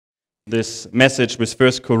this message with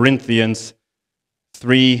 1 Corinthians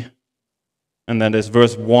 3, and then there's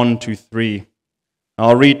verse 1 to 3.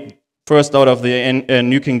 I'll read first out of the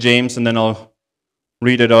New King James, and then I'll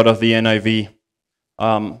read it out of the NIV.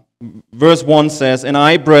 Verse 1 says, "And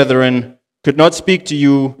I, brethren, could not speak to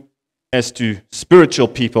you as to spiritual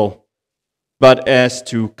people, but as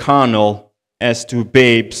to carnal, as to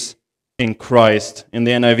babes in Christ." In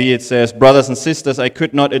the NIV it says, "Brothers and sisters, I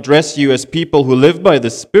could not address you as people who live by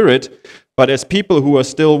the Spirit, but as people who are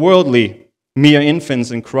still worldly, mere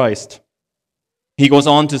infants in Christ." He goes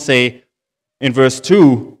on to say in verse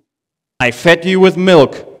 2, "I fed you with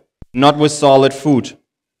milk, not with solid food.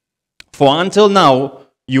 For until now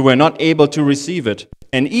you were not able to receive it,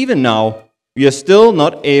 and even now you are still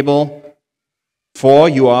not able, for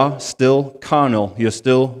you are still carnal, you are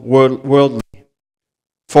still worldly.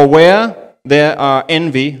 For where there are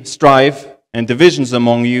envy, strife, and divisions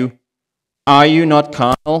among you, are you not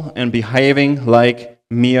carnal and behaving like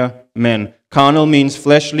mere men?" Carnal means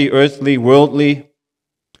fleshly, earthly, worldly,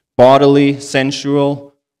 bodily,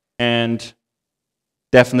 sensual, and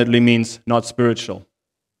definitely means not spiritual.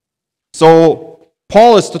 So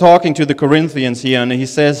Paul is talking to the Corinthians here, and he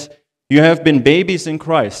says, you have been babies in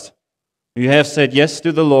Christ. You have said yes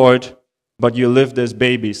to the Lord, but you lived as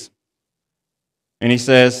babies. And he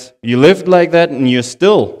says, you lived like that, and you're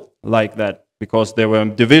still like that, because there were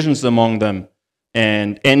divisions among them,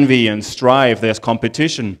 and envy and strife, there's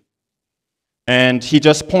competition. And he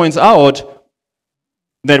just points out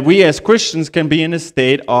that we as Christians can be in a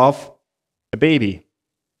state of a baby.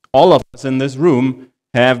 All of us in this room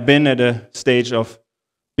have been at a stage of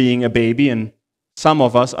being a baby, and some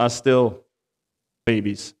of us are still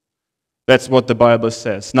babies. That's what the Bible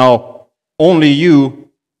says. Now, only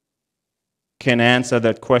you can answer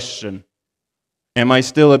that question. Am I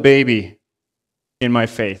still a baby in my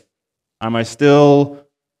faith? Am I still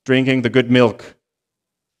drinking the good milk?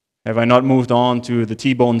 Have I not moved on to the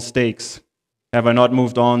T-bone steaks? Have I not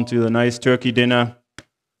moved on to the nice turkey dinner,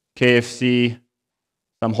 KFC,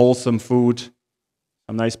 some wholesome food,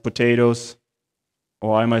 some nice potatoes?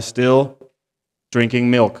 Or am I still drinking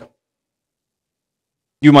milk?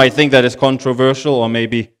 You might think that is controversial, or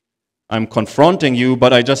maybe I'm confronting you,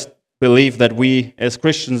 but I just believe that we as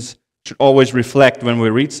Christians should always reflect when we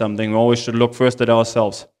read something. We always should look first at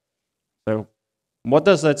ourselves. So, what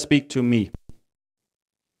does that speak to me?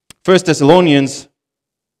 1 Thessalonians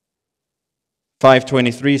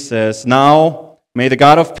 5:23 says, "Now may the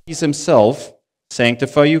God of peace himself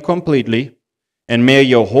sanctify you completely, and may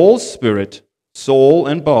your whole spirit, soul,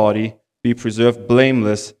 and body be preserved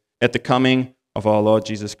blameless at the coming of our Lord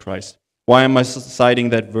Jesus Christ." Why am I citing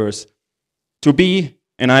that verse? To be,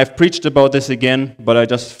 and I have preached about this again, but I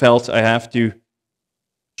just felt I have to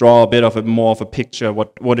draw a bit of more of a picture,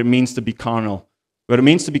 what it means to be carnal. What it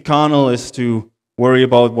means to be carnal is to worry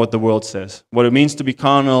about what the world says. What it means to be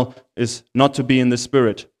carnal is not to be in the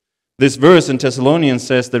Spirit. This verse in Thessalonians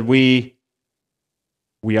says that we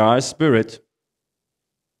are a spirit,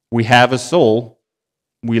 we have a soul,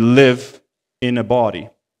 we live in a body.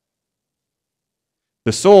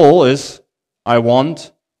 The soul is I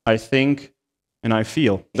want, I think, and I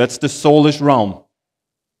feel. That's the soulish realm.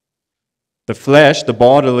 The flesh, the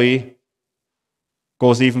bodily,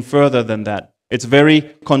 goes even further than that. It's very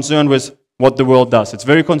concerned with what the world does. It's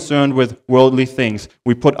very concerned with worldly things.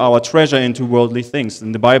 We put our treasure into worldly things,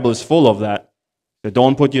 and the Bible is full of that. So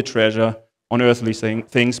don't put your treasure on earthly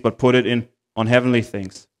things, but put it on heavenly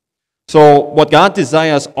things. So what God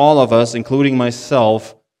desires all of us, including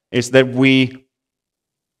myself, is that we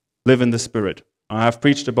live in the Spirit. I have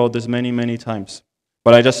preached about this many, many times,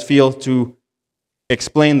 but I just feel to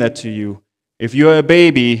explain that to you. If you're a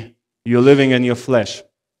baby, you're living in your flesh.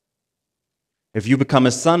 If you become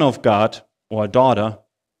a son of God or a daughter,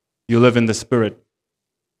 you live in the Spirit.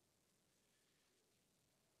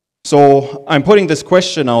 So I'm putting this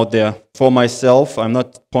question out there for myself. I'm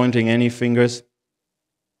not pointing any fingers.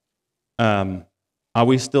 Are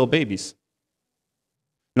we still babies?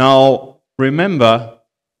 Now, remember,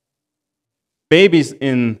 babies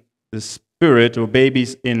in the Spirit or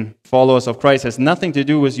babies in followers of Christ has nothing to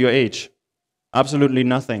do with your age. Absolutely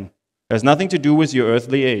nothing. It has nothing to do with your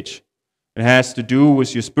earthly age. It has to do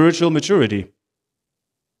with your spiritual maturity.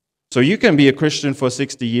 So you can be a Christian for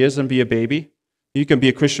 60 years and be a baby. You can be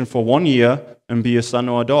a Christian for 1 year and be a son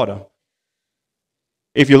or a daughter.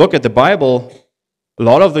 If you look at the Bible, a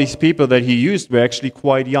lot of these people that he used were actually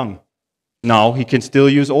quite young. Now he can still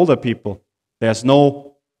use older people. There's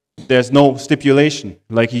no stipulation,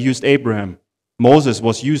 like he used Abraham. Moses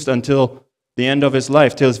was used until the end of his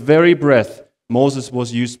life, till his very breath. Moses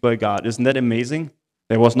was used by God. Isn't that amazing?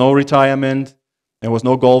 There was no retirement. There was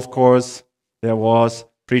no golf course. There was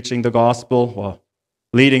preaching the gospel, or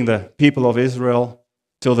leading the people of Israel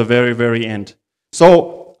till the very, very end.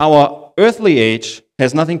 So our earthly age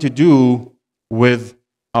has nothing to do with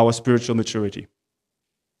our spiritual maturity.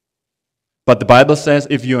 But the Bible says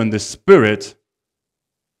if you're in the Spirit,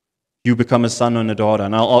 you become a son and a daughter.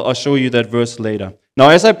 And I'll show you that verse later. Now,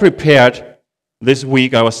 as I prepared this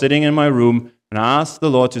week, I was sitting in my room and I asked the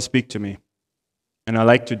Lord to speak to me. And I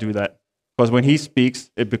like to do that, because when He speaks,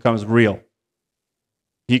 it becomes real.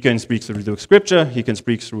 He can speak through the Scripture, He can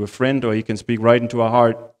speak through a friend, or He can speak right into our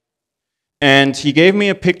heart. And He gave me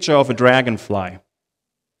a picture of a dragonfly.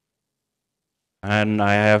 And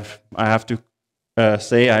I have to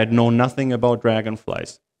say I know nothing about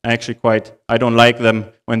dragonflies. I don't like them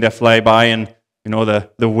when they fly by, and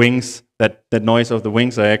the wings, that noise of the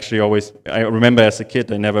wings, I remember as a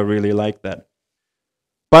kid I never really liked that.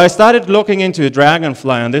 But I started looking into a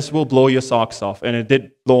dragonfly, and this will blow your socks off, and it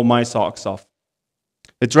did blow my socks off.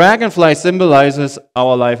 The dragonfly symbolizes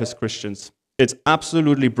our life as Christians. It's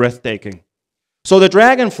absolutely breathtaking. So the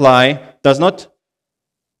dragonfly doesn't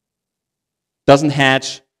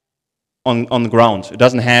hatch on the ground. It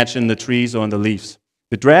doesn't hatch in the trees or in the leaves.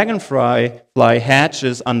 The dragonfly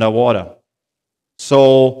hatches underwater.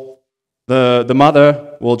 So the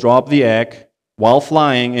mother will drop the egg while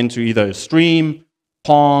flying into either a stream,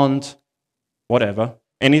 pond, whatever.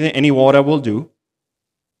 Any water will do.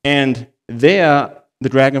 And there, the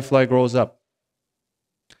dragonfly grows up.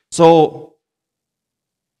 So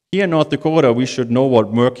here in North Dakota, we should know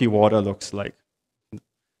what murky water looks like.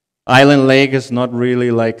 Island Lake is not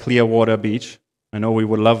really like Clearwater Beach. I know we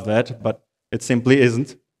would love that, but it simply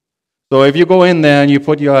isn't. So if you go in there and you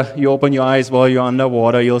open your eyes while you're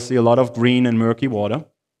underwater, you'll see a lot of green and murky water.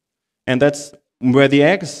 And that's where the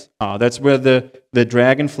eggs are. That's where the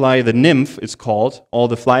dragonfly, the nymph it's called, all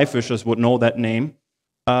the fly fishers would know that name,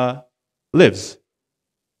 lives.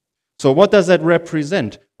 So what does that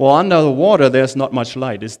represent? Well, under the water, there's not much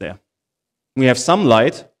light, is there? We have some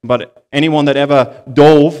light, but anyone that ever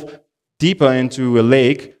dove deeper into a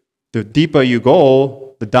lake, the deeper you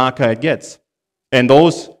go, the darker it gets. And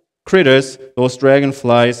those critters, those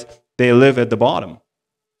dragonflies, they live at the bottom.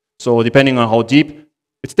 So depending on how deep,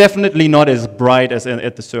 it's definitely not as bright as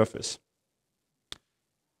at the surface.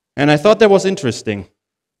 And I thought that was interesting.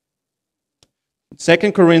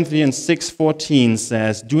 2 Corinthians 6:14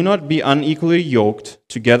 says, "Do not be unequally yoked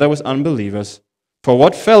together with unbelievers. For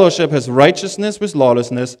what fellowship has righteousness with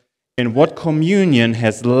lawlessness, and what communion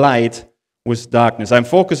has light with darkness?" I'm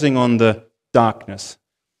focusing on the darkness.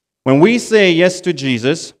 When we say yes to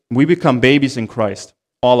Jesus, we become babies in Christ,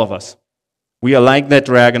 all of us. We are like that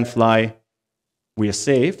dragonfly. We are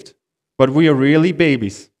saved, but we are really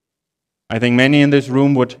babies. I think many in this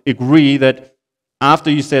room would agree that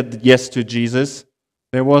after you said yes to Jesus,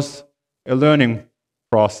 there was a learning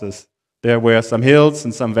process. There were some hills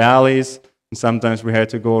and some valleys, and sometimes we had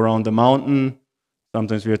to go around the mountain.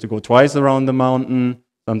 Sometimes we had to go twice around the mountain.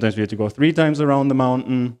 Sometimes we had to go 3 times around the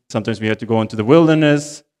mountain. Sometimes we had to go into the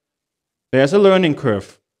wilderness. There's a learning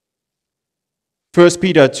curve. 1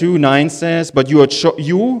 Peter 2:9 says, "But you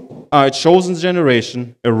are a chosen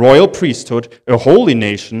generation, a royal priesthood, a holy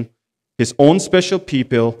nation, His own special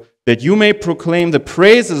people, that you may proclaim the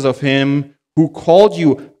praises of Him who called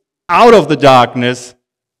you out of the darkness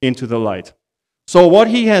into the light." So what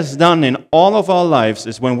He has done in all of our lives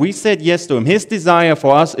is when we said yes to Him, His desire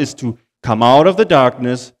for us is to come out of the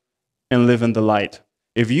darkness and live in the light.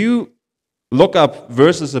 If you look up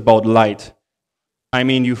verses about light,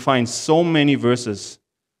 you find so many verses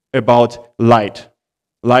about light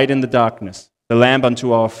in the darkness, the lamp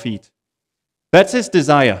unto our feet. That's His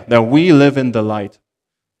desire, that we live in the light.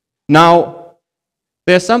 Now,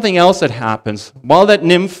 there's something else that happens. While that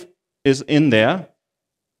nymph is in there,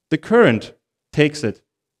 the current takes it.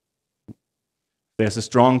 There's a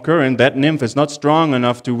strong current. That nymph is not strong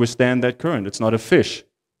enough to withstand that current. It's not a fish.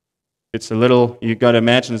 It's you got to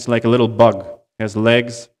imagine it's like a little bug. It has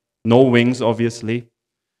legs, no wings, obviously.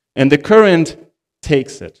 And the current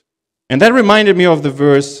takes it. And that reminded me of the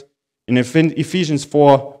verse in Ephesians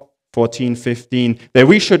 4:14-15, that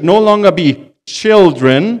we should no longer be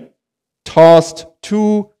children, tossed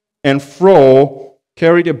to and fro,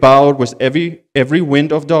 carried about with every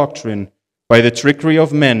wind of doctrine, by the trickery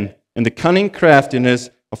of men, and the cunning craftiness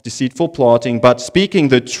of deceitful plotting, but speaking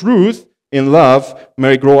the truth in love,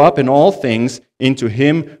 may grow up in all things into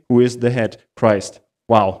Him who is the head, Christ.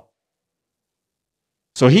 Wow.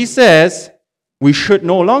 So He says we should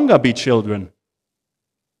no longer be children,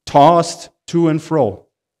 tossed to and fro.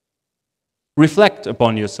 Reflect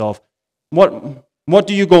upon yourself. What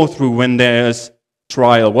do you go through when there is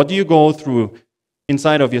trial? What do you go through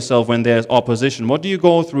inside of yourself when there's opposition? What do you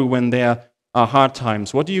go through when there are hard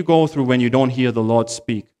times? What do you go through when you don't hear the Lord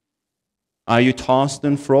speak? Are you tossed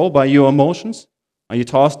and fro by your emotions? Are you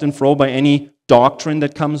tossed and fro by any doctrine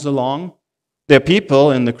that comes along? There are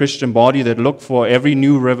people in the Christian body that look for every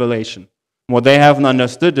new revelation. What they haven't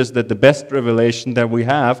understood is that the best revelation that we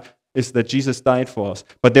have is that Jesus died for us.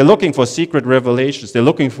 But they're looking for secret revelations. They're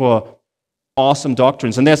looking for awesome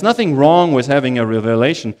doctrines. And there's nothing wrong with having a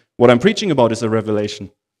revelation. What I'm preaching about is a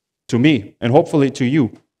revelation to me and hopefully to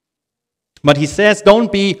you. But he says,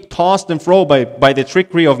 don't be tossed and fro by the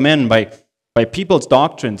trickery of men, by people's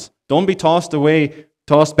doctrines. Don't be tossed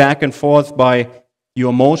back and forth by your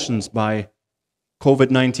emotions, by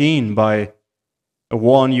COVID-19, by a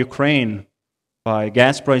war in Ukraine, by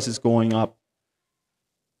gas prices going up.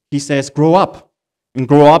 He says, grow up. And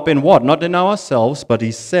grow up in what? Not in ourselves, but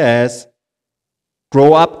he says,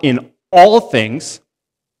 grow up in all things.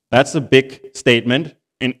 That's a big statement.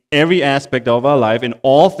 In every aspect of our life, in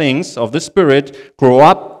all things of the Spirit, grow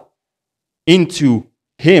up into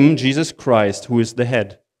Him, Jesus Christ, who is the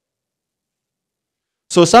head.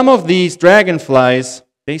 So some of these dragonflies,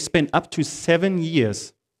 they spend up to 7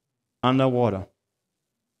 years underwater.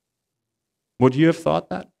 Would you have thought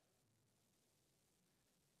that?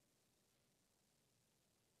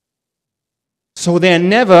 So they're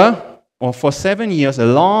never, or for 7 years, a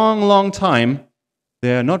long, long time,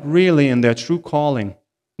 they're not really in their true calling.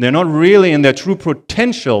 They're not really in their true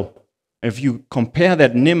potential. If you compare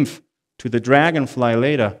that nymph to the dragonfly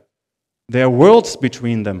later, there are worlds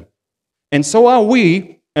between them. And so are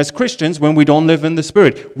we as Christians when we don't live in the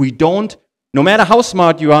Spirit. We don't, no matter how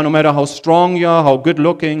smart you are, no matter how strong you are, how good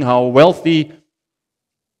looking, how wealthy,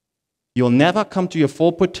 you'll never come to your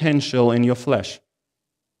full potential in your flesh.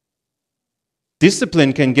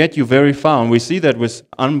 Discipline can get you very far, and we see that with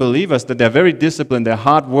unbelievers, that they're very disciplined, they're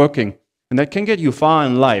hardworking, and that can get you far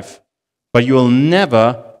in life, but you will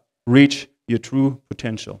never reach your true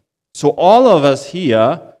potential. So all of us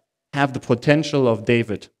here have the potential of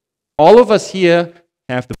David. All of us here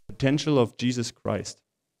have the potential of Jesus Christ.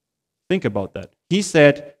 Think about that. He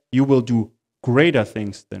said, you will do greater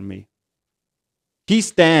things than me. He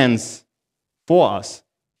stands for us.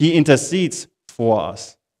 He intercedes for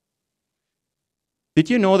us. Did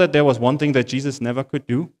you know that there was one thing that Jesus never could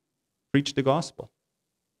do? Preach the gospel.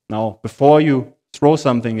 Now, before you throw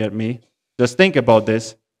something at me, just think about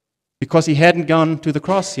this. Because he hadn't gone to the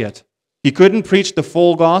cross yet. He couldn't preach the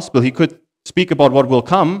full gospel. He could speak about what will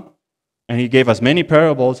come, and he gave us many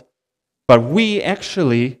parables. But we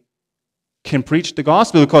actually can preach the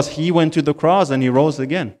gospel because he went to the cross and he rose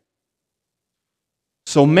again.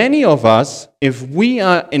 So many of us, if we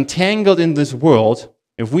are entangled in this world,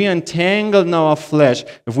 if we are entangled in our flesh,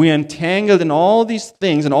 if we are entangled in all these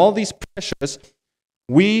things and all these pressures,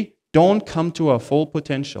 we don't come to our full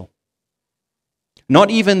potential. Not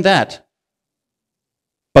even that.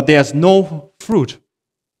 But there's no fruit.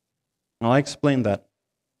 I'll explain that.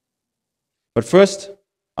 But first,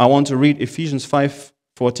 I want to read Ephesians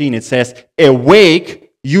 5:14. It says,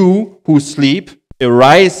 awake, you who sleep,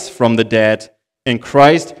 arise from the dead, and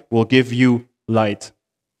Christ will give you light.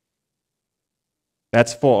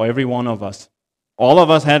 That's for every one of us. All of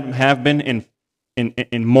us have been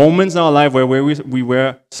in moments in our life where we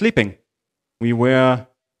were sleeping. We were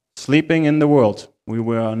sleeping in the world. We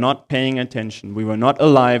were not paying attention. We were not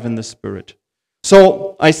alive in the Spirit.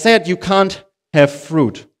 So I said you can't have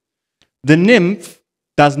fruit. The nymph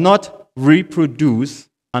does not reproduce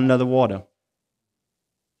under the water.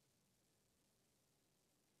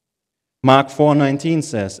 Mark 4:19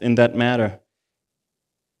 says in that matter,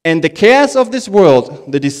 and the cares of this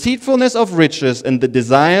world, the deceitfulness of riches, and the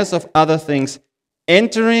desires of other things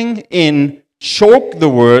entering in choke the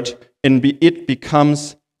word, and it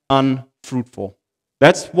becomes unfruitful.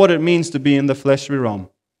 That's what it means to be in the fleshly realm.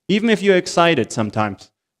 Even if you're excited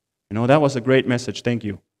sometimes. That was a great message, thank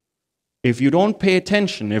you. If you don't pay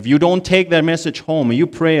attention, if you don't take that message home and you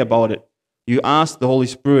pray about it, you ask the Holy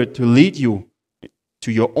Spirit to lead you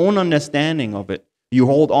to your own understanding of it, you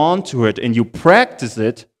hold on to it and you practice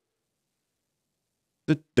it,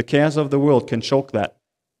 the cares of the world can choke that.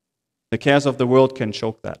 The cares of the world can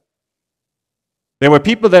choke that. There were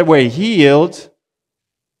people that were healed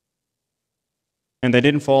and they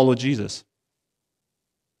didn't follow Jesus.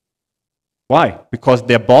 Why? Because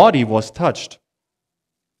their body was touched.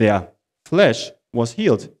 Their flesh was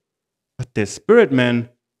healed. But their spirit man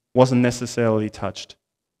wasn't necessarily touched.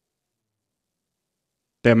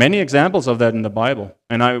 There are many examples of that in the Bible.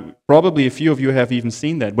 And probably a few of you have even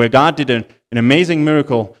seen that, where God did an amazing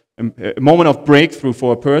miracle, a moment of breakthrough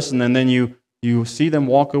for a person, and then you see them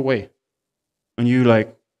walk away. And you're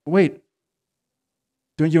like, wait,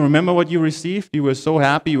 Don't you remember what you received? You were so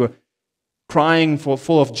happy. You were crying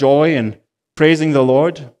full of joy and praising the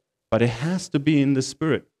Lord. But it has to be in the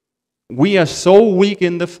Spirit. We are so weak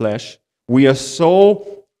in the flesh. We are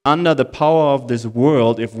so under the power of this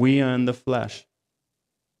world if we are in the flesh.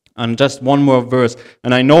 And just one more verse.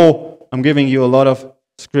 And I know I'm giving you a lot of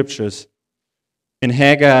scriptures. In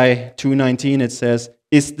Haggai 2:19 it says,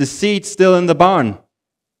 "Is the seed still in the barn?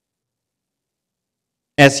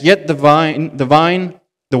 As yet the wine,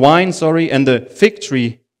 and the fig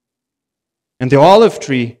tree and the olive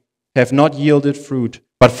tree have not yielded fruit.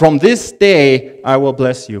 But from this day I will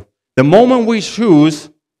bless you." The moment we choose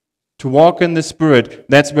to walk in the Spirit,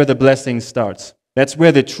 that's where the blessing starts. That's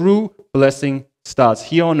where the true blessing starts,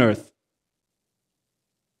 here on earth.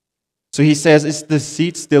 So he says, is the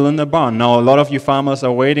seed still in the barn? Now, a lot of you farmers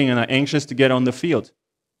are waiting and are anxious to get on the field.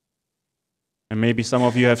 And maybe some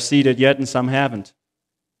of you have seeded yet and some haven't.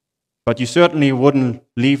 But you certainly wouldn't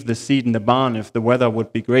leave the seed in the barn if the weather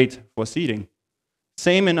would be great for seeding.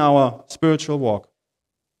 Same in our spiritual walk.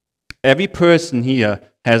 Every person here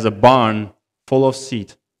has a barn full of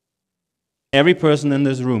seed. Every person in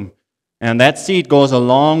this room. And that seed goes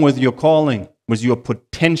along with your calling, with your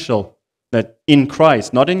potential that in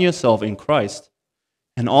Christ, not in yourself, in Christ.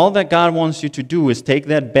 And all that God wants you to do is take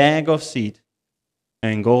that bag of seed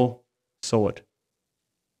and go sow it.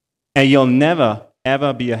 And you'll never,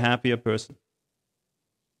 ever be a happier person.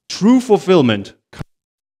 True fulfillment,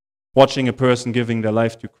 watching a person giving their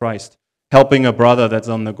life to Christ, helping a brother that's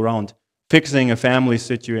on the ground, fixing a family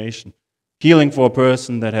situation, healing for a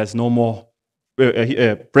person that has no more,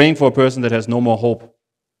 praying for a person that has no more hope,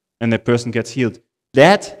 and that person gets healed.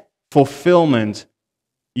 That fulfillment,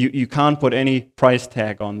 you can't put any price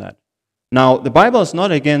tag on that. Now, the Bible is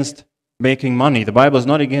not against making money. The Bible is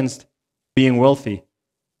not against being wealthy.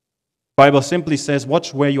 The Bible simply says,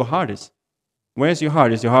 watch where your heart is. Where's your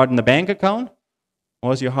heart? Is your heart in the bank account?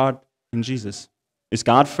 Or is your heart in Jesus? Is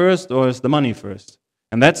God first or is the money first?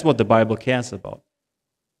 And that's what the Bible cares about.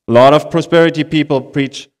 A lot of prosperity people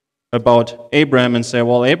preach about Abraham and say,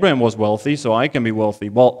 well, Abraham was wealthy, so I can be wealthy.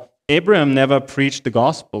 Well, Abraham never preached the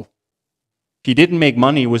gospel. He didn't make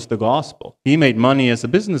money with the gospel. He made money as a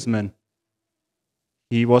businessman.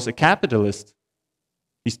 He was a capitalist.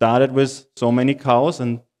 He started with so many cows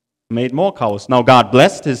and made more cows. Now, God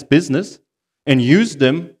blessed his business and used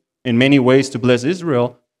them in many ways to bless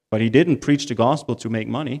Israel, but he didn't preach the gospel to make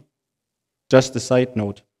money. Just a side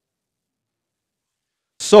note.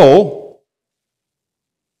 So,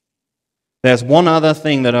 there's one other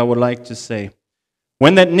thing that I would like to say.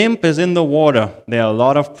 When that nymph is in the water, there are a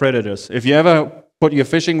lot of predators. If you ever put your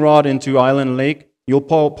fishing rod into Island Lake, you'll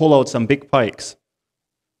pull out some big pikes.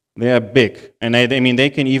 They are big, and they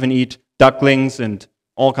can even eat ducklings and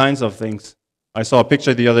all kinds of things. I saw a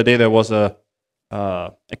picture the other day. There was a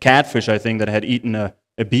catfish, I think, that had eaten a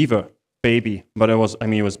beaver baby, but it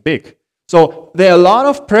was big. So there are a lot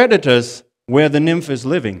of predators where the nymph is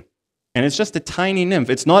living, and it's just a tiny nymph.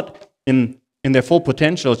 It's not in their full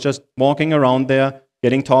potential. It's just walking around there,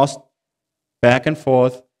 getting tossed back and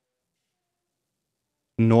forth.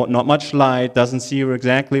 Not much light, doesn't see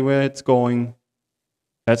exactly where it's going.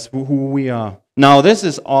 That's who we are. Now, this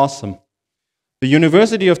is awesome. The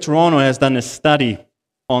University of Toronto has done a study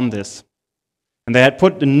on this. And they had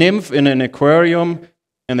put the nymph in an aquarium,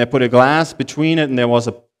 and they put a glass between it, and there was,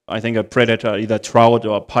 I think, a predator, either trout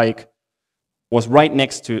or a pike, was right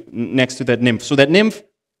next to that nymph. So that nymph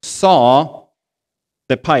saw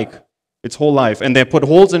the pike its whole life, and they put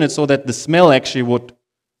holes in it so that the smell actually would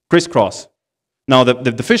crisscross. Now,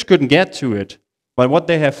 the fish couldn't get to it, but what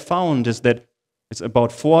they have found is that it's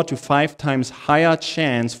about 4 to 5 times higher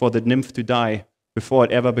chance for the nymph to die before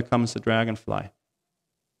it ever becomes a dragonfly.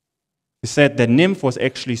 He said the nymph was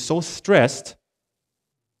actually so stressed,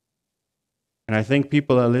 and I think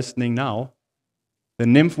people are listening now, the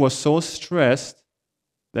nymph was so stressed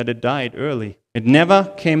that it died early. It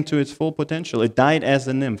never came to its full potential. It died as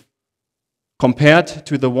a nymph, compared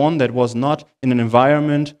to the one that was not in an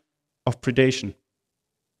environment of predation.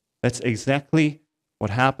 That's exactly what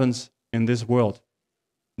happens in this world.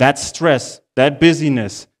 That stress, that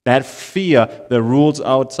busyness, that fear that rules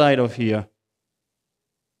outside of here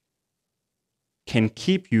can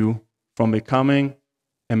keep you from becoming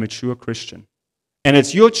a mature Christian. And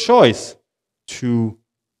it's your choice to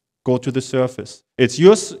go to the surface. It's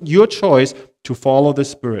your choice to follow the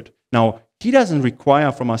Spirit. Now, He doesn't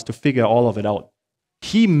require from us to figure all of it out.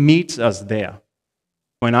 He meets us there.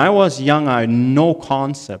 When I was young, I had no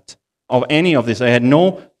concept of any of this. I had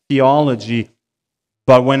no theology.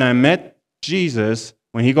 But when I met Jesus,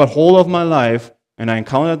 when He got hold of my life and I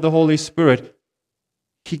encountered the Holy Spirit,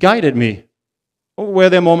 He guided me. Were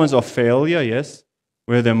there moments of failure? Yes.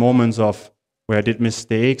 Were there moments of where I did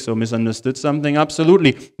mistakes or misunderstood something?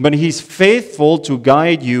 Absolutely. But He's faithful to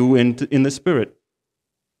guide you in the Spirit.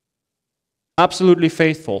 Absolutely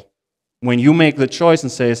faithful. When you make the choice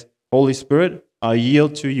and says, Holy Spirit, I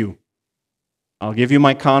yield to you. I'll give you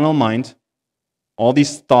my carnal mind, all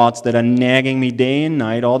these thoughts that are nagging me day and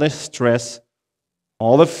night, all the stress,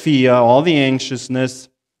 all the fear, all the anxiousness,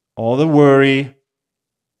 all the worry,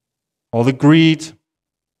 all the greed,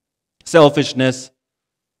 selfishness.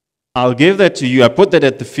 I'll give that to you. I put that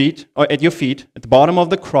at the feet, or at your feet, at the bottom of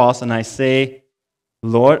the cross, and I say,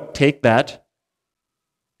 Lord, take that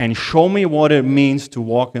and show me what it means to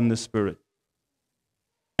walk in the Spirit.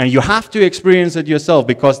 And you have to experience it yourself,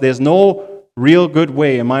 because there's no real good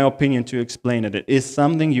way, in my opinion, to explain it. It is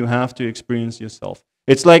something you have to experience yourself.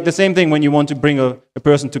 It's like the same thing when you want to bring a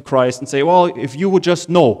person to Christ and say, well, if you would just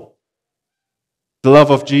know the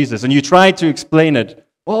love of Jesus, and you try to explain it,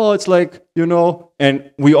 well, it's like,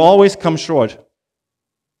 and we always come short.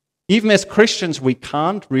 Even as Christians, we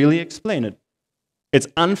can't really explain it. It's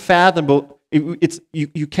unfathomable.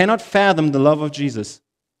 You cannot fathom the love of Jesus.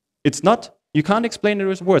 You can't explain it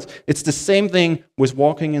with words. It's the same thing with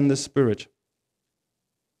walking in the Spirit.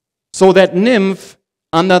 So that nymph,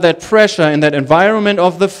 under that pressure, in that environment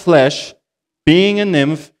of the flesh, being a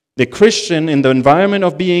nymph, the Christian in the environment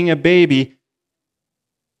of being a baby,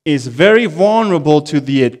 is very vulnerable to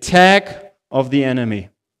the attack of the enemy,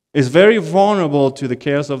 is very vulnerable to the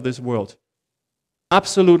cares of this world.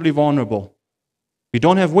 Absolutely vulnerable. We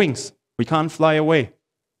don't have wings. We can't fly away.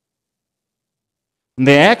 And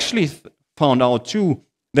they actually found out too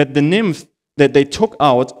that the nymph that they took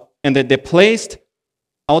out and that they placed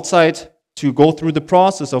outside to go through the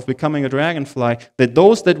process of becoming a dragonfly, that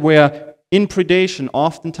those that were in predation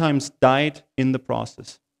oftentimes died in the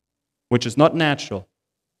process, which is not natural.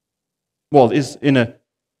 Well, it is in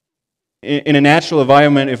a natural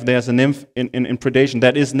environment. If there's a nymph in predation,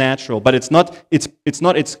 that is natural, but it's not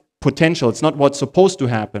its potential. It's not what's supposed to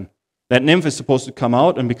happen. That nymph is supposed to come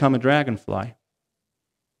out and become a dragonfly.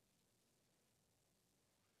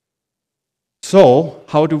 So,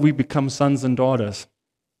 how do we become sons and daughters?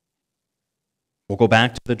 We'll go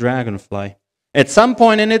back to the dragonfly. At some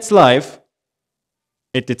point in its life,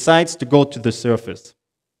 it decides to go to the surface.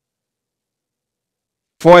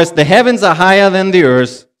 For as the heavens are higher than the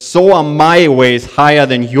earth, so are my ways higher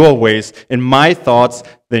than your ways, and my thoughts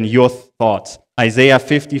than your thoughts. Isaiah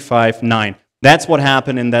 55:9. That's what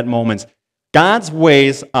happened in that moment. God's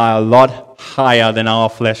ways are a lot higher than our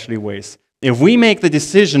fleshly ways. If we make the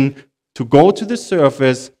decision to go to the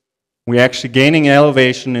surface, we're actually gaining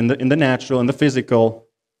elevation in the natural, in the physical.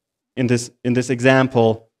 In this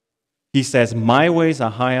example, he says, my ways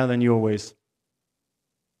are higher than your ways.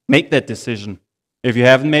 Make that decision. If you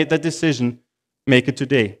haven't made that decision, make it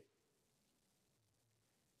today.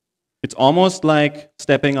 It's almost like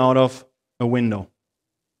stepping out of a window,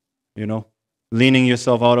 leaning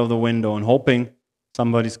yourself out of the window and hoping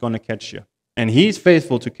somebody's going to catch you. And He's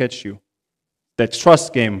faithful to catch you. That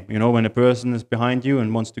trust game, when a person is behind you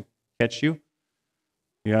and wants to catch you,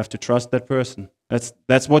 you have to trust that person.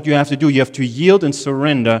 That's what you have to do. You have to yield and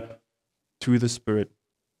surrender to the Spirit.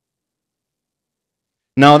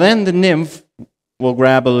 Now then the nymph will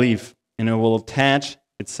grab a leaf, and it will attach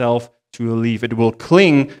itself to a leaf. It will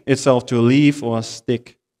cling itself to a leaf or a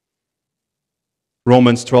stick.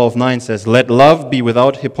 Romans 12:9 says, let love be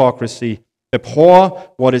without hypocrisy.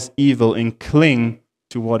 Abhor what is evil and cling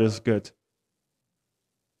to what is good.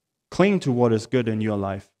 Cling to what is good in your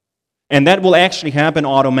life. And that will actually happen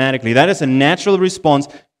automatically. That is a natural response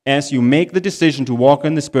as you make the decision to walk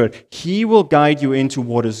in the Spirit. He will guide you into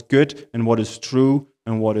what is good and what is true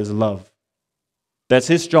and what is love. That's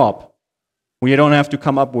His job. We don't have to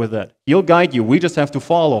come up with that. He'll guide you. We just have to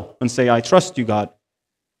follow and say, I trust you, God.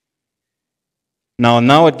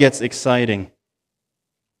 Now it gets exciting.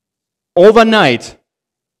 Overnight,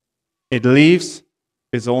 it leaves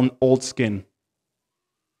its own old skin.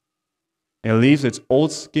 It leaves its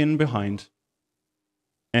old skin behind,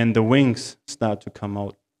 and the wings start to come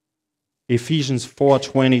out. Ephesians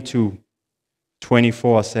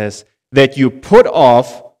 4:22-24 says, that you put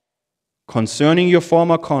off, concerning your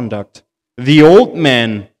former conduct, the old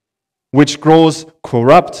man, which grows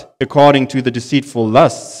corrupt according to the deceitful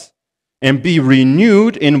lusts, and be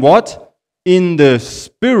renewed in what? In the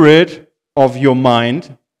spirit of your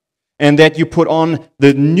mind, and that you put on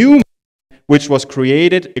the new man, which was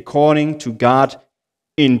created according to God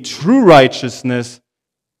in true righteousness.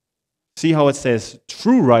 See how it says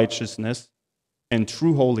true righteousness and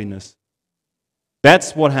true holiness.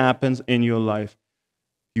 That's what happens in your life.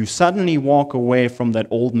 You suddenly walk away from that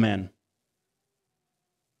old man.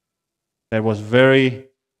 that was very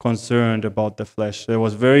concerned about the flesh, that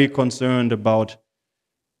was very concerned about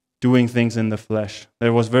doing things in the flesh,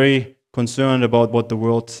 that was very concerned about what the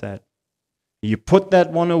world said. You put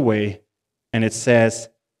that one away, and it says,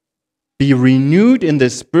 be renewed in the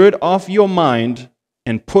spirit of your mind,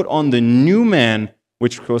 and put on the new man,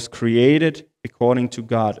 which was created according to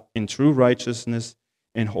God in true righteousness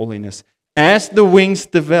and holiness. As the wings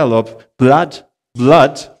develop, blood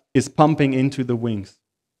is pumping into the wings.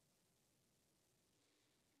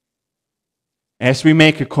 As we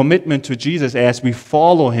make a commitment to Jesus, as we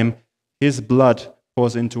follow him, his blood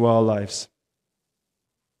pours into our lives.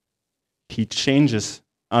 He changes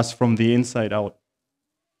us from the inside out.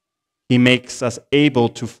 He makes us able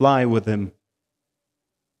to fly with him.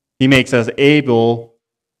 He makes us able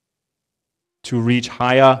to reach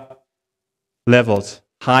higher levels,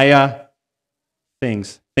 higher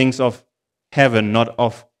things of heaven, not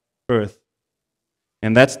of earth.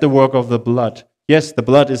 And that's the work of the blood. Yes, the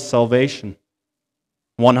blood is salvation.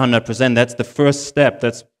 100%. That's the first step.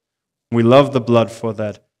 We love the blood for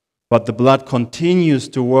that. But the blood continues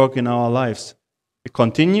to work in our lives. It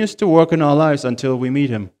continues to work in our lives until we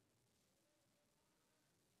meet him.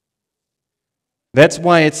 That's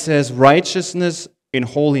why it says righteousness in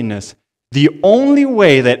holiness. The only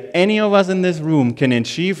way that any of us in this room can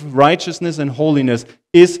achieve righteousness and holiness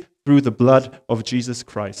is through the blood of Jesus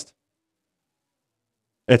Christ.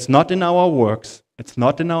 It's not in our works. It's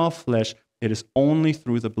not in our flesh. It is only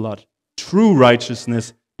through the blood. True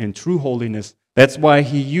righteousness and true holiness. That's why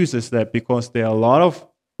he uses that, because there are a lot of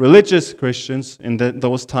religious Christians in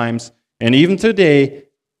those times, and even today,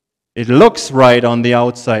 it looks right on the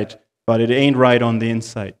outside, but it ain't right on the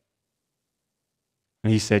inside.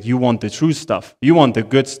 And he said, you want the true stuff. You want the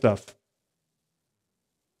good stuff.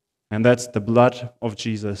 And that's the blood of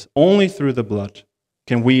Jesus. Only through the blood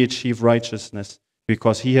can we achieve righteousness,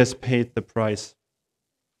 because he has paid the price.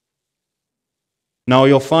 Now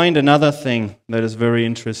you'll find another thing that is very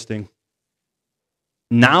interesting.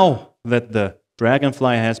 Now that the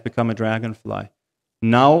dragonfly has become a dragonfly,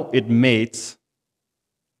 now it mates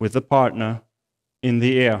with a partner in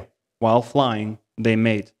the air. While flying, they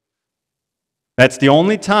mate. That's the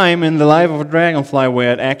only time in the life of a dragonfly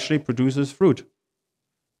where it actually produces fruit.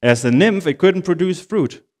 As a nymph, it couldn't produce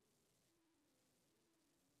fruit.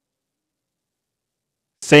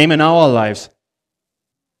 Same in our lives.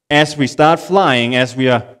 As we start flying, as we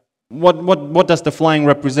are, what does the flying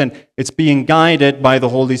represent? It's being guided by the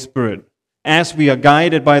Holy Spirit. As we are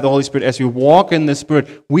guided by the Holy Spirit, as we walk in the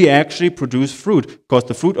Spirit, we actually produce fruit, because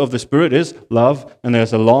the fruit of the Spirit is love, and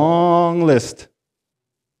there's a long list.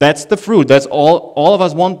 That's the fruit. That's all of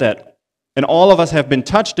us want that. And all of us have been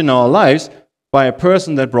touched in our lives by a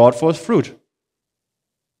person that brought forth fruit.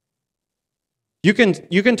 You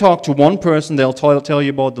can talk to one person, they'll tell you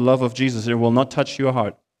about the love of Jesus. It will not touch your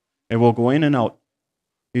heart. It will go in and out.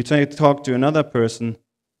 You talk to another person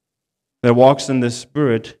that walks in the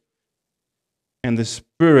Spirit, and the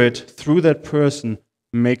Spirit, through that person,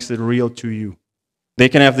 makes it real to you. They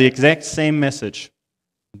can have the exact same message.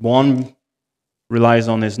 One relies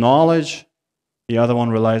on his knowledge, the other one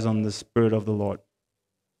relies on the Spirit of the Lord.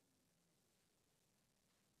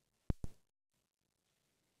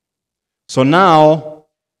 So now,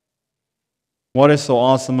 what is so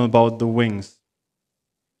awesome about the wings?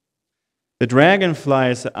 The dragonfly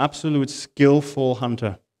is an absolute skillful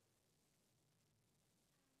hunter.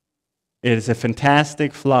 It is a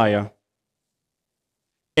fantastic flyer.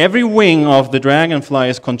 Every wing of the dragonfly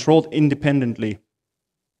is controlled independently.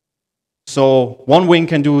 So one wing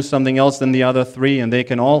can do something else than the other three, and they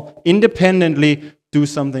can all independently do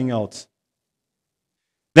something else.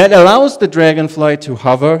 That allows the dragonfly to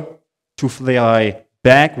hover, to fly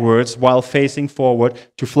backwards while facing forward,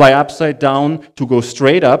 to fly upside down, to go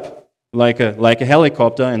straight up like a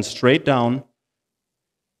helicopter and straight down.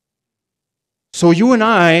 So you and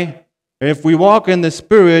I, if we walk in the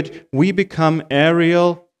Spirit, we become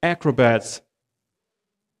aerial acrobats.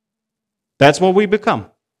 That's what we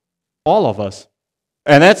become. All of us.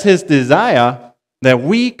 And that's his desire, that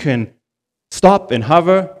we can stop and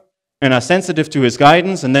hover and are sensitive to his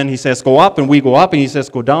guidance. And then he says, go up, and we go up, and he says,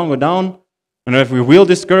 go down, go down. And if we're real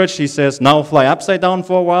discouraged, he says, now fly upside down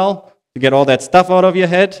for a while to get all that stuff out of your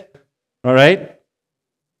head. All right?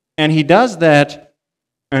 And he does that,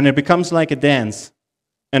 and it becomes like a dance.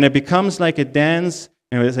 And it becomes like a dance,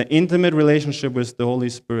 and it's an intimate relationship with the Holy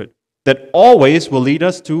Spirit that always will lead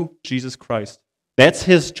us to Jesus Christ. That's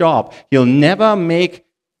his job. He'll never make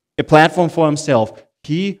a platform for himself.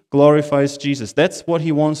 He glorifies Jesus. That's what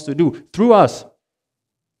he wants to do through us.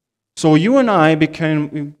 So you and I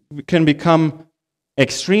can become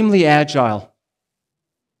extremely agile.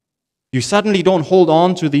 You suddenly don't hold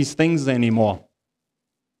on to these things anymore.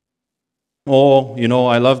 Oh,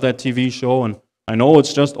 I love that TV show, and I know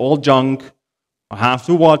it's just all junk. I have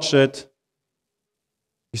to watch it.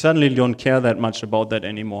 You suddenly don't care that much about that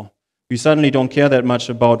anymore. You suddenly don't care that much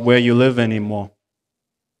about where you live anymore.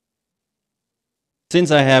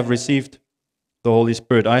 Since I have received the Holy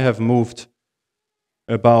Spirit, I have moved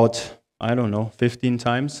about, 15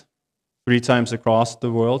 times, 3 times across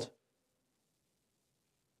the world.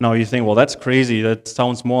 Now you think, well, that's crazy. That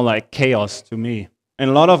sounds more like chaos to me. And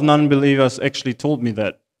a lot of non-believers actually told me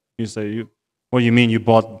that. You say, what do you mean you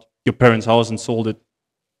bought your parents' house and sold it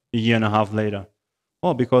a year and a half later?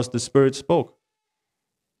 Well, because the Spirit spoke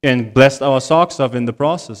and blessed our socks off in the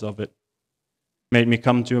process of it. Made me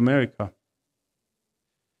come to America.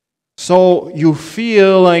 So you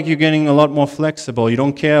feel like you're getting a lot more flexible. You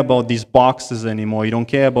don't care about these boxes anymore. You don't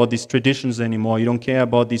care about these traditions anymore. You don't care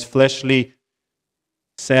about these fleshly,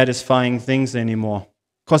 satisfying things anymore.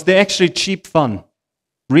 Because they're actually cheap fun.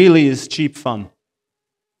 Really is cheap fun.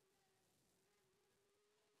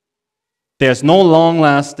 There's no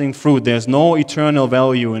long-lasting fruit. There's no eternal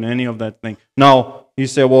value in any of that thing. Now, you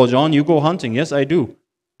say, well, John, you go hunting. Yes, I do.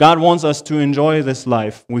 God wants us to enjoy this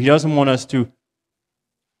life. He doesn't want us to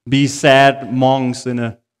be sad monks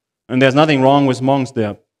and there's nothing wrong with monks. There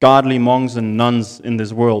are godly monks and nuns in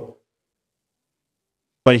this world.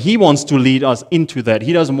 But He wants to lead us into that.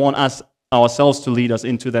 He doesn't want us ourselves to lead us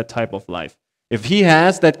into that type of life. If He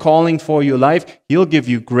has that calling for your life, He'll give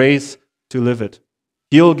you grace to live it.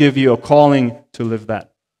 He'll give you a calling to live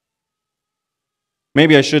that.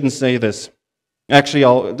 Maybe I shouldn't say this. Actually,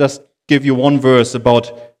 I'll just give you one verse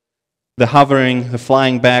about the hovering, the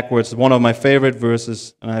flying backwards. One of my favorite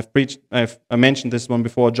verses, and I mentioned this one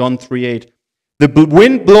before, John 3:8. The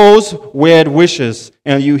wind blows where it wishes,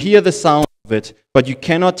 and you hear the sound of it, but you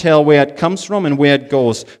cannot tell where it comes from and where it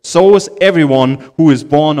goes. So is everyone who is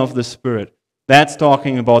born of the Spirit. That's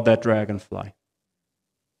talking about that dragonfly,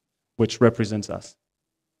 which represents us.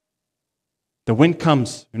 The wind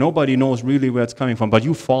comes. Nobody knows really where it's coming from, but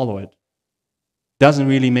you follow it. Doesn't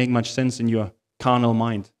really make much sense in your carnal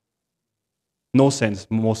mind. No sense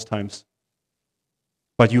most times.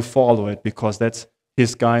 But you follow it because that's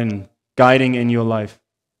His guiding in your life.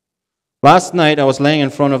 Last night I was laying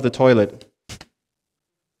in front of the toilet.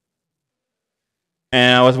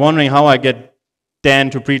 And I was wondering how I get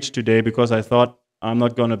Dan to preach today because I thought I'm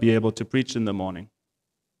not going to be able to preach in the morning.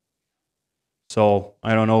 So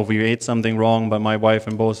I don't know if we ate something wrong, but my wife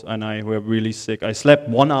and I were really sick. I slept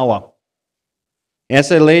 1 hour. As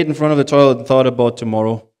I laid in front of the toilet and thought about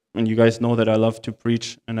tomorrow, and you guys know that I love to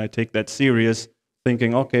preach, and I take that serious,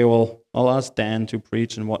 thinking, okay, well, I'll ask Dan to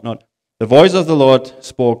preach and whatnot. The voice of the Lord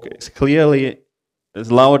spoke clearly, as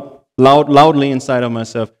loudly inside of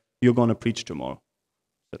myself, you're going to preach tomorrow.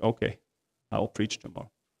 I said, okay, I'll preach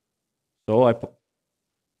tomorrow. So I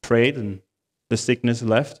prayed, and the sickness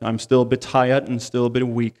left. I'm still a bit tired and still a bit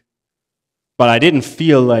weak. But I didn't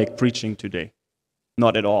feel like preaching today.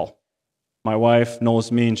 Not at all. My wife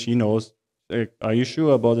knows me, and she knows. Are you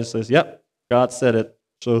sure about this? Says, yep, God said it.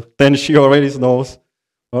 So then she already knows,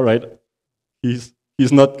 all right, he's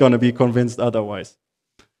not going to be convinced otherwise.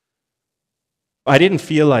 I didn't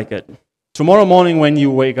feel like it. Tomorrow morning when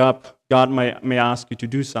you wake up, God may ask you to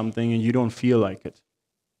do something and you don't feel like it.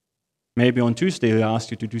 Maybe on Tuesday He'll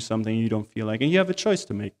ask you to do something and you don't feel like it. And you have a choice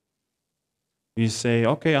to make. You say,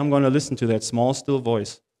 okay, I'm going to listen to that small, still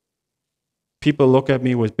voice. People look at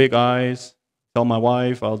me with big eyes. Tell my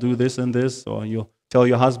wife, I'll do this and this, or you'll tell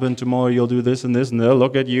your husband tomorrow you'll do this, and they'll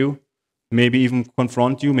look at you, maybe even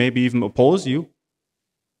confront you, maybe even oppose you.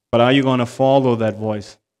 But are you going to follow that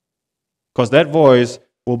voice? Because that voice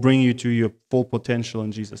will bring you to your full potential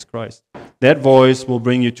in Jesus Christ. That voice will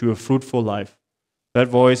bring you to a fruitful life. That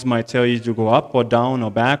voice might tell you to go up or down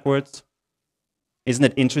or backwards. Isn't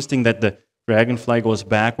it interesting that the dragonfly goes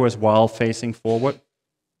backwards while facing forward?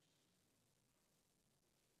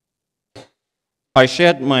 I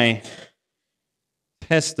shared my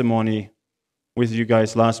testimony with you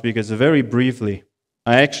guys last week. It's very briefly.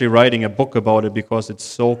 I'm actually writing a book about it because it's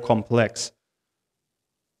so complex.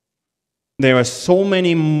 There are so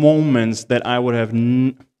many moments that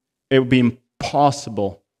it would be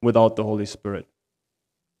impossible without the Holy Spirit.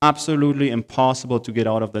 Absolutely impossible to get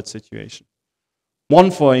out of that situation.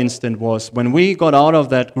 One, for instance, was when we got out of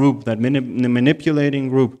that group, that manipulating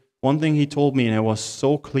group, one thing he told me, and it was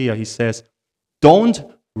so clear, he says, don't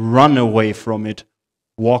run away from it,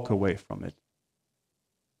 walk away from it.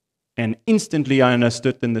 And instantly I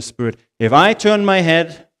understood in the Spirit, if I turn my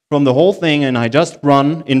head from the whole thing and I just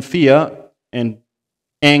run in fear and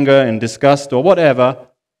anger and disgust or whatever,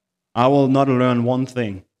 I will not learn one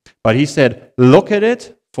thing. But he said, look at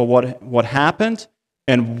it for what happened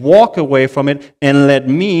and walk away from it and let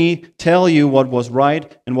me tell you what was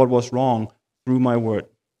right and what was wrong through my word.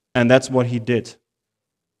 And that's what he did.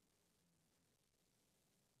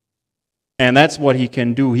 And that's what he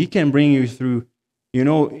can do. He can bring you through. You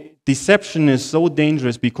know, deception is so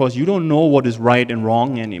dangerous because you don't know what is right and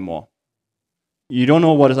wrong anymore. You don't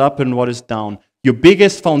know what is up and what is down. Your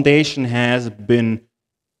biggest foundation has been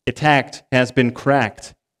attacked, has been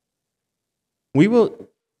cracked.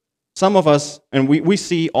 Some of us, and we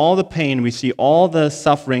see all the pain, we see all the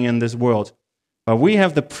suffering in this world, but we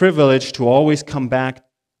have the privilege to always come back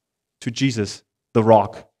to Jesus, the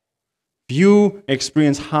rock. If you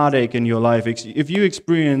experience heartache in your life, if you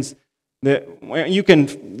experience you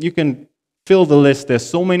can fill the list. There's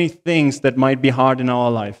so many things that might be hard in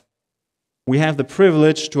our life. We have the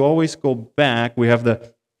privilege to always go back. We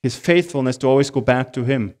have His faithfulness to always go back to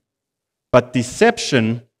Him. But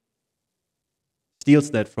deception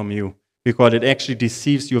steals that from you because it actually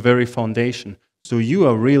deceives your very foundation. So you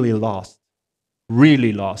are really lost.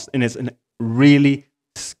 Really lost. And it's a really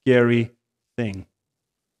scary thing.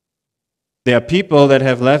 There are people that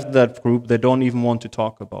have left that group that don't even want to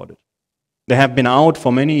talk about it. They have been out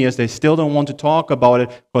for many years. They still don't want to talk about it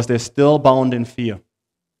because they're still bound in fear.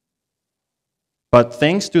 But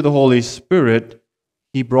thanks to the Holy Spirit,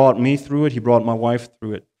 He brought me through it. He brought my wife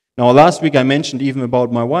through it. Now, last week I mentioned even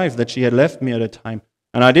about my wife that she had left me at a time.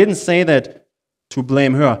 And I didn't say that to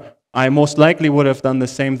blame her. I most likely would have done the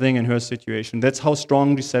same thing in her situation. That's how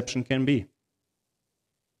strong deception can be.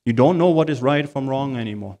 You don't know what is right from wrong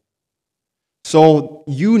anymore. So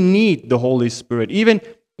you need the Holy Spirit. Even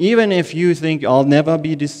if you think, I'll never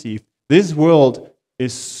be deceived. This world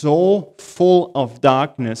is so full of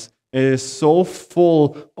darkness. It is so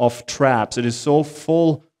full of traps. It is so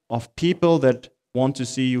full of people that want to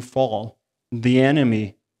see you fall. The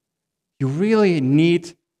enemy. You really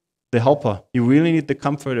need the helper. You really need the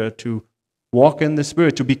comforter to walk in the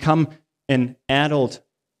Spirit, to become an adult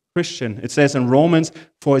Christian. It says in Romans,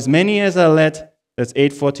 for as many as are led, that's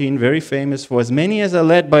 8:14, very famous, for as many as are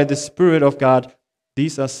led by the Spirit of God,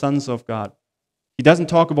 these are sons of God. He doesn't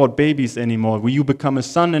talk about babies anymore, where you become a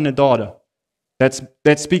son and a daughter.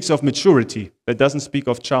 That speaks of maturity. That doesn't speak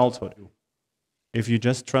of childhood. If you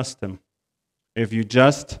just trust Him, if you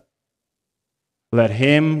just let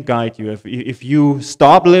Him guide you, if you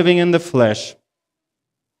stop living in the flesh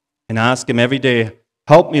and ask Him every day,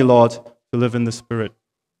 help me, Lord, to live in the Spirit.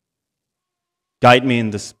 Guide me in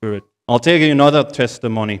the Spirit. I'll tell you another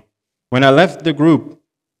testimony. When I left the group,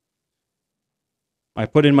 I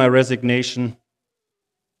put in my resignation,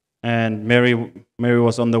 and Mary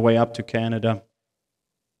was on the way up to Canada.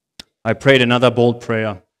 I prayed another bold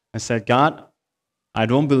prayer. I said, God, I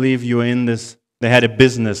don't believe you're in this. They had a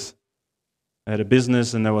business. I had a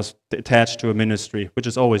business and I was attached to a ministry, which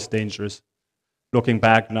is always dangerous. Looking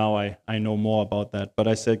back now, I know more about that. But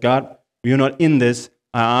I said, God, you're not in this.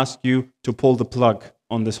 I ask you to pull the plug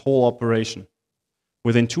on this whole operation.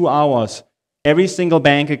 Within 2 hours, every single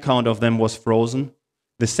bank account of them was frozen.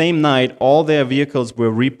 The same night, all their vehicles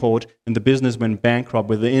were repoed and the business went bankrupt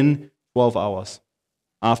within 12 hours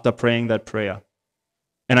after praying that prayer.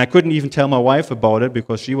 And I couldn't even tell my wife about it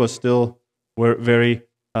because she was still very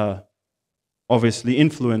obviously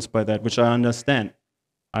influenced by that, which I understand.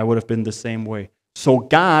 I would have been the same way. So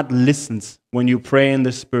God listens when you pray in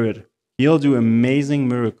the Spirit. He'll do amazing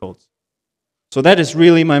miracles. So that is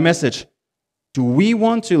really my message. Do we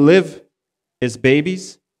want to live as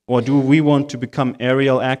babies, or do we want to become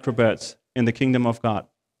aerial acrobats in the kingdom of God?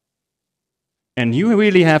 And you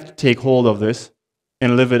really have to take hold of this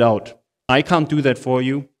and live it out. I can't do that for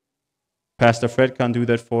you. Pastor Fred can't do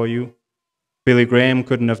that for you. Billy Graham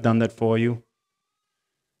couldn't have done that for you.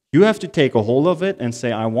 You have to take a hold of it and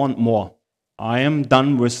say, I want more. I am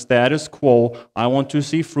done with status quo. I want to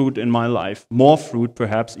see fruit in my life. More fruit,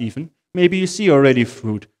 perhaps even. Maybe you see already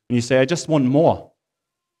fruit, and you say, I just want more.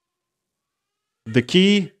 The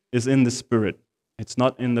key is in the Spirit. It's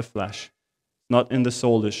not in the flesh. Not in the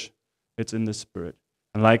soulish. It's in the Spirit.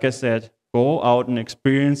 And like I said, go out and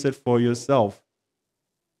experience it for yourself.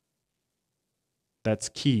 That's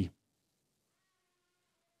key.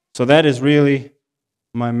 So that is really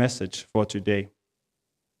my message for today.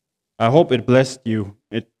 I hope it blessed you.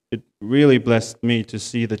 It really blessed me to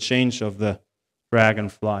see the change of the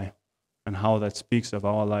dragonfly and how that speaks of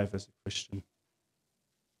our life as a Christian.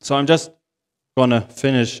 So I'm just going to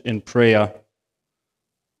finish in prayer.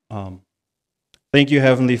 Thank you,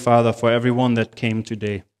 Heavenly Father, for everyone that came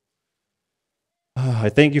today. I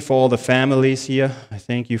thank you for all the families here. I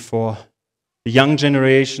thank you for the young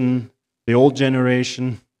generation, the old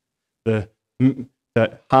generation, the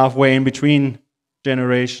the halfway in between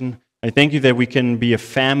generation. I thank you that we can be a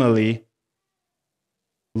family,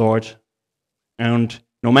 Lord. And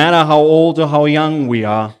no matter how old or how young we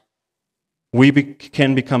are, we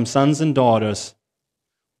can become sons and daughters.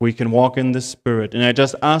 We can walk in the Spirit. And I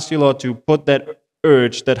just ask you, Lord, to put that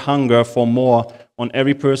urge, that hunger for more on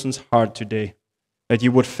every person's heart today. That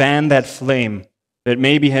you would fan that flame that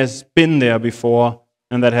maybe has been there before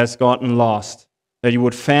and that has gotten lost. That you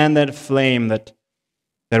would fan that flame that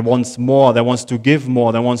wants more, that wants to give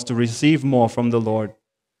more, that wants to receive more from the Lord.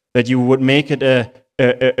 That you would make it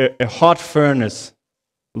a hot furnace,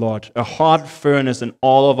 Lord, a hot furnace in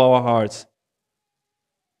all of our hearts.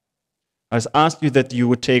 I just ask you that you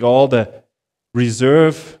would take all the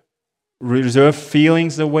reserve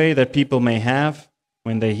feelings away that people may have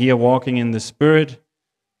when they hear walking in the Spirit.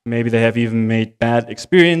 Maybe they have even made bad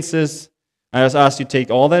experiences. I just ask you to take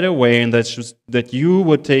all that away, and that you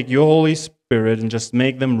would take your Holy Spirit and just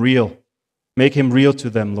make them real. Make him real to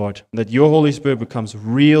them, Lord. That your Holy Spirit becomes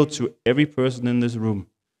real to every person in this room,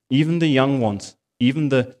 even the young ones, even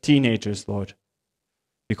the teenagers, Lord.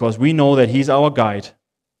 Because we know that he's our guide,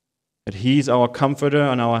 that he's our comforter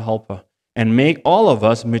and our helper. And make all of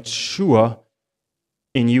us mature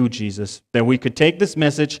in you, Jesus. That we could take this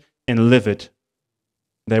message and live it.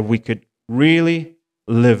 That we could really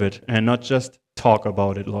live it and not just talk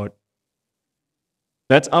about it, Lord.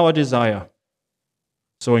 That's our desire.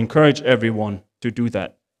 So encourage everyone to do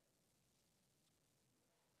that.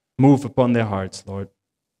 Move upon their hearts, Lord.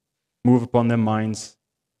 Move upon their minds.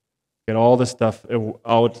 Get all the stuff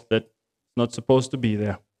out that's not supposed to be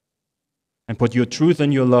there. And put your truth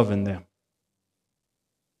and your love in there.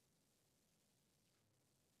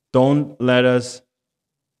 Don't let us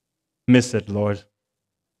miss it, Lord.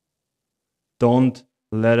 Don't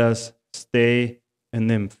let us stay a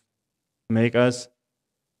nymph. Make us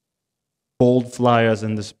bold flyers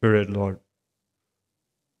in the Spirit, Lord.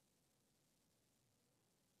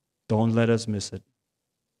 Don't let us miss it.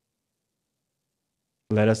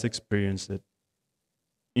 Let us experience it.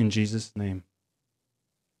 In Jesus' name,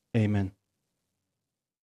 amen.